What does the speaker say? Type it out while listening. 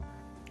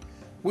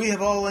We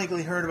have all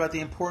likely heard about the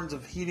importance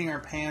of heating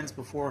our pans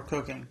before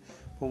cooking,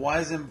 but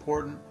why is it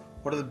important?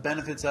 What are the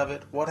benefits of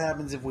it? What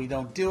happens if we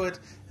don't do it?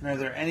 And are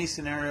there any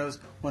scenarios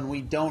when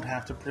we don't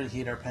have to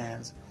preheat our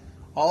pans?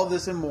 All of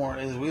this and more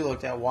as we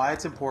look at why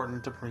it's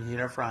important to preheat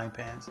our frying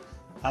pans.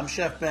 I'm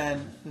Chef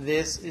Ben.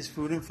 This is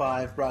Food in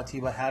 5, brought to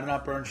you by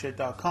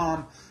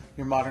HowToNotBurnShit.com,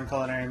 your modern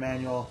culinary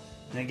manual.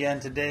 And again,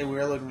 today we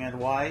are looking at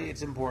why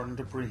it's important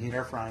to preheat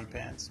our frying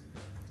pans.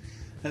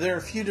 Now, there are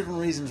a few different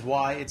reasons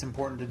why it's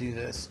important to do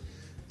this.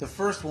 The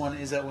first one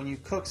is that when you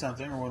cook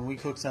something, or when we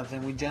cook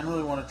something, we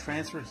generally want to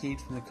transfer heat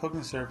from the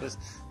cooking surface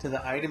to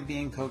the item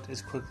being cooked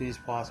as quickly as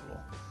possible.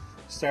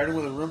 Starting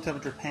with a room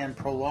temperature pan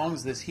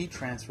prolongs this heat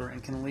transfer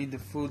and can lead to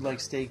food like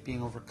steak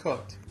being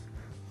overcooked.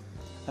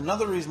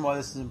 Another reason why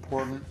this is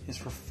important is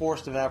for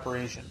forced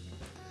evaporation.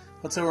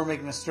 Let's say we're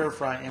making a stir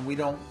fry and we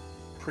don't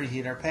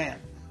preheat our pan.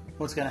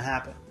 What's going to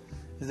happen?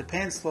 As the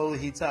pan slowly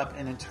heats up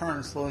and in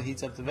turn slowly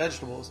heats up the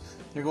vegetables,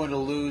 they're going to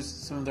lose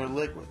some of their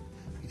liquid.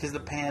 Because the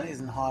pan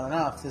isn't hot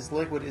enough, this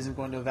liquid isn't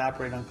going to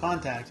evaporate on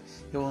contact.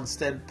 It will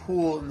instead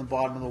pool in the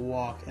bottom of the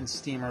wok and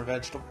steam our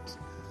vegetables.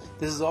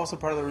 This is also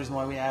part of the reason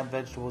why we add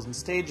vegetables in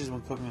stages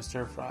when cooking a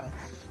stir fry.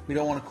 We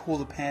don't want to cool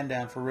the pan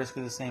down for risk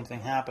of the same thing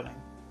happening.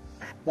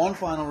 One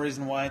final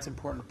reason why it's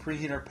important to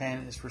preheat our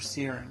pan is for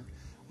searing.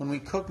 When we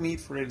cook meat,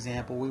 for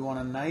example, we want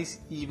a nice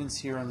even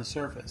sear on the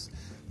surface.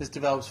 This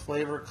develops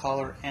flavor,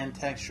 color, and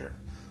texture.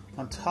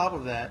 On top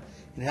of that,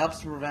 it helps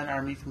to prevent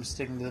our meat from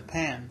sticking to the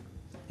pan.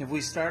 If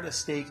we start a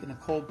steak in a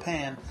cold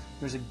pan,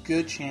 there's a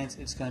good chance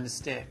it's going to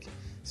stick.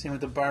 Same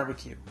with the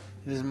barbecue.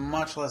 It is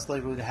much less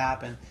likely to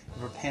happen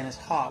if our pan is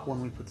hot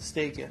when we put the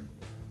steak in.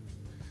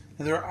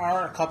 Now, there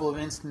are a couple of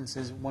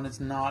instances when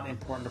it's not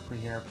important to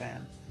preheat our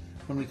pan.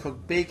 When we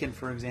cook bacon,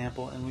 for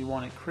example, and we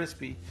want it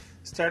crispy,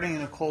 starting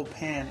in a cold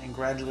pan and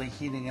gradually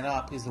heating it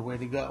up is the way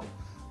to go.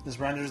 This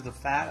renders the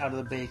fat out of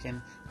the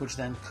bacon, which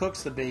then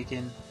cooks the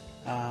bacon,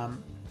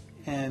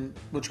 and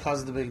which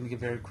causes the bacon to get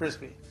very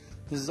crispy.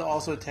 This is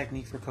also a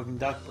technique for cooking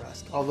duck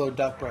breast. Although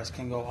duck breast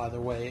can go either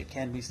way, it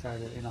can be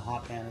started in a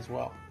hot pan as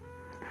well.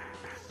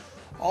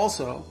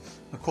 Also,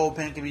 a cold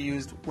pan can be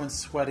used when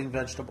sweating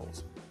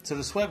vegetables. So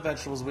to sweat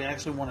vegetables, we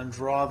actually want to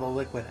draw the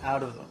liquid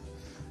out of them.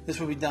 This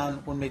would be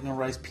done when making a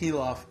rice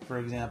pilaf, for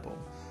example.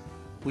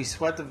 We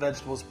sweat the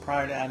vegetables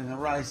prior to adding the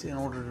rice in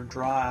order to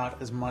draw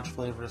out as much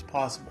flavor as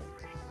possible.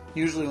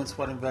 Usually when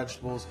sweating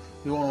vegetables,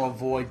 we want to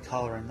avoid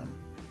coloring them.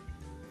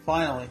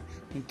 Finally,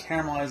 when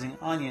caramelizing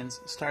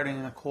onions, starting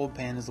in a cold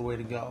pan is the way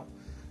to go.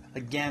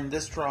 Again,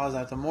 this draws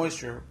out the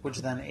moisture, which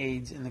then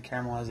aids in the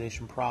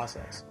caramelization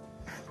process.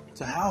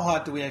 So how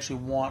hot do we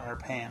actually want our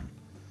pan?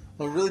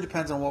 Well, it really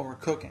depends on what we're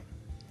cooking.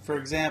 For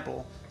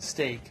example,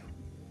 steak.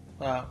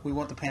 We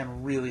want the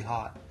pan really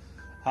hot,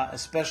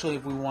 especially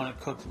if we want it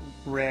cooked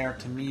rare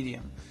to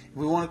medium. If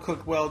we want it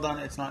cooked well done,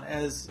 it's not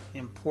as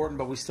important,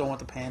 but we still want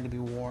the pan to be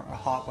warm or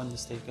hot when the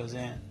steak goes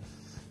in.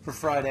 For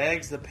fried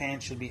eggs, the pan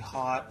should be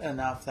hot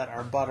enough that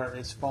our butter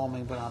is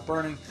foaming but not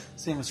burning,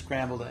 same with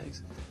scrambled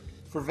eggs.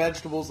 For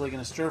vegetables, like in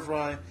a stir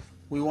fry,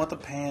 we want the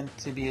pan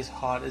to be as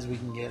hot as we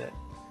can get it.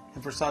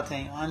 And for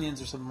sauteing onions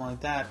or something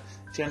like that,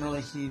 generally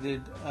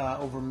heated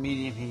over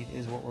medium heat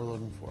is what we're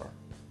looking for.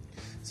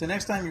 So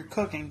next time you're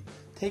cooking,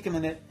 take a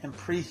minute and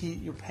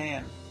preheat your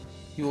pan.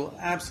 You will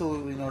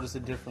absolutely notice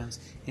a difference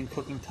in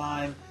cooking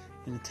time,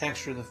 in the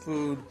texture of the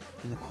food,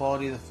 in the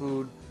quality of the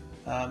food.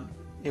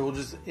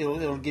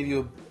 It'll give you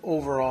an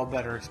overall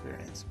better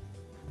experience.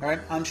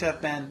 Alright, I'm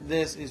Chef Ben.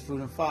 This is Food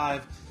in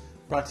 5,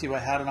 brought to you by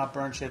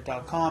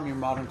HowToNotBurnShit.com, your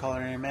modern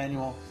culinary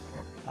manual.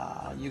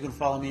 You can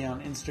follow me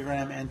on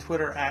Instagram and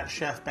Twitter at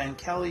Chef Ben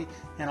Kelly,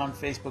 and on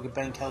Facebook at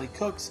Ben Kelly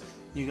Cooks.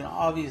 You can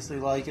obviously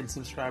like and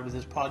subscribe to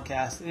this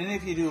podcast, and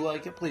if you do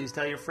like it, please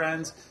tell your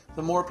friends.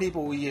 The more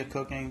people we get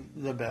cooking,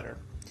 the better.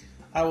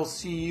 I will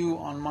see you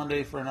on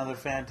Monday for another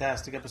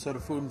fantastic episode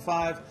of Food in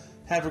 5.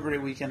 Have a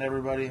great weekend,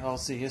 everybody. I'll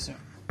see you soon.